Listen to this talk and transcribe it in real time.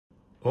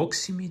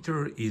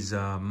Oximeter is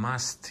a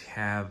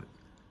must-have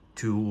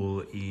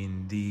tool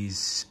in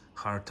these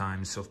hard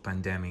times of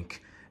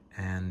pandemic,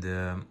 and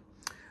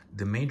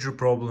the major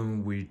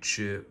problem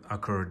which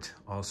occurred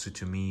also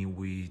to me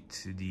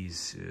with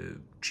these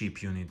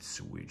cheap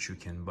units which you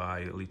can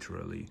buy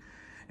literally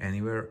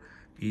anywhere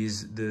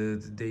is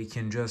that they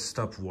can just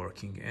stop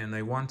working, and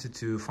I wanted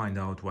to find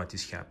out what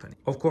is happening.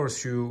 Of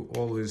course, you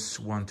always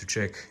want to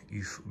check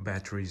if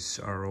batteries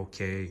are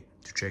okay,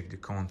 to check the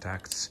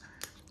contacts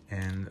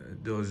and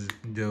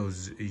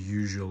those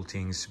usual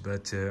things,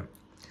 but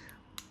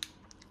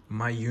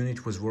my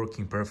unit was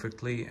working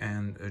perfectly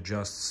and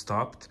just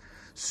stopped,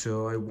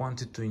 so I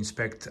wanted to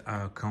inspect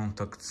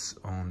contacts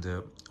on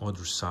the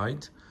other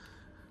side.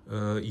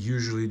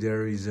 Usually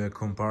there is a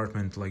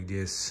compartment like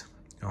this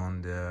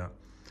on the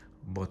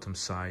bottom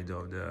side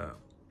of the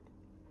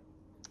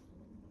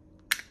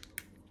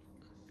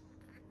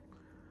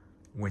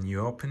when you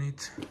open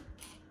it,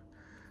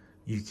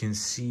 you can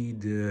see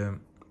the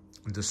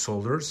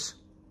solders,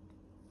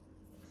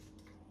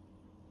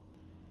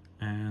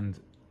 and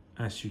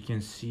as you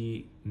can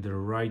see, the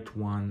right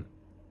one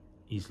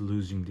is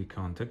losing the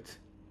contact.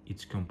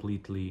 It's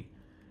completely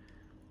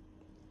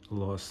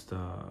lost.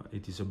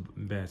 It is a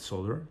bad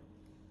solder.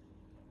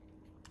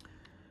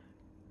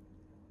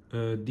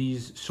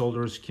 These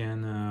solders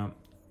can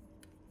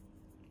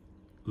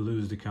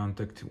lose the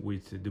contact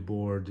with the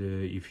board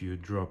if you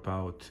drop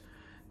out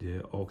the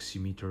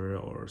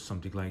oximeter or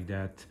something like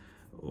that,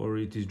 or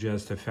it is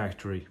just a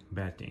factory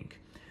bad thing.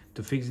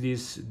 To fix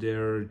this,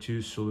 there are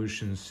two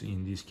solutions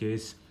in this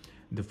case.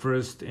 The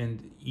first and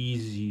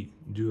easy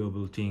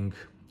doable thing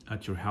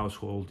at your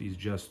household is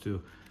just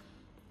to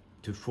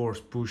force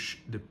push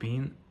the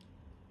pin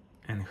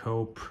and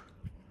hope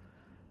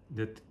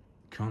that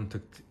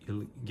contact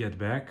will get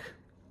back.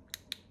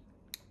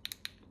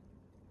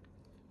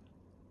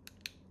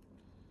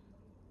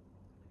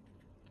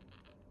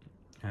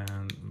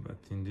 But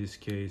in this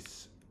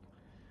case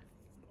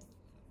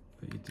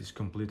it is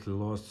completely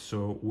lost,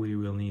 so we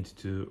will need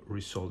to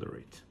resolder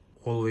it.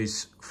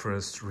 Always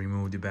first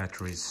remove the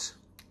batteries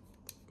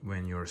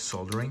when you're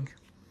soldering.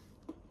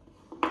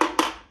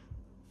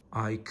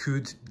 I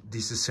could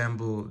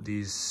disassemble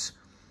this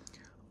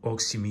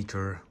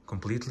oximeter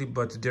completely,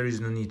 but there is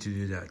no need to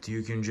do that.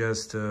 You can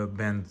just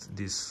bend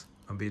this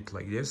a bit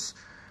like this,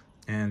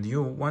 and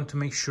you want to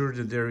make sure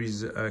that there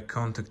is a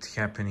contact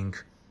happening.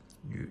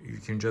 You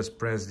can just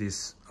press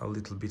this a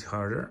little bit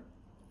harder,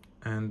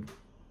 and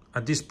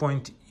at this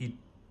point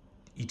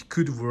it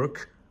could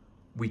work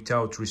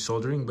without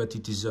resoldering, but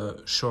it is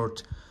a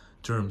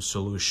short-term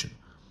solution.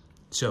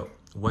 So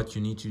what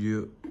you need to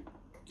do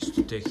is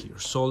to take your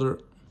solder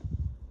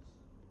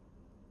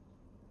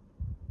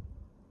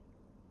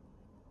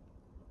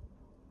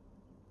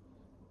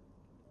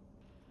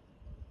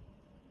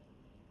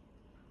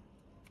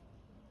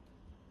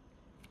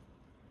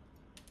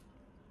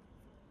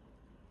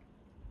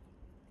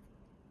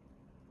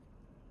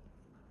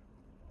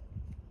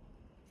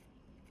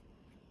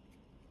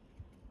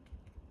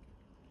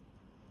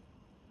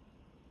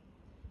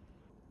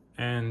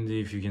and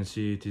if you can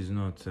see, it is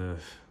not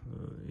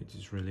it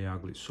is really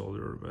ugly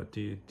solder, but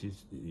it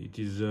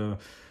is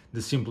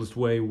the simplest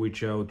way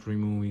without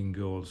removing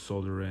old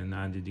solder and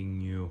adding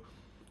new,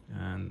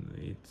 and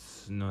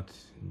it's not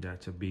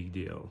that a big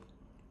deal.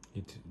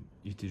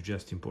 It is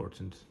just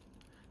important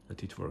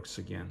that it works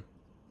again.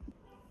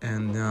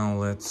 And now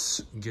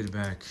let's get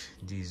back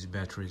these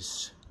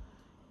batteries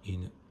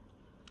in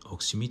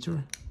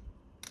oximeter.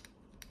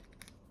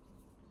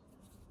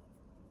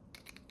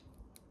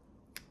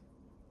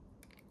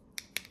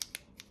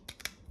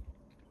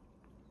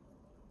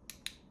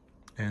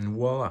 And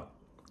voila,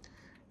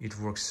 it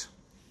works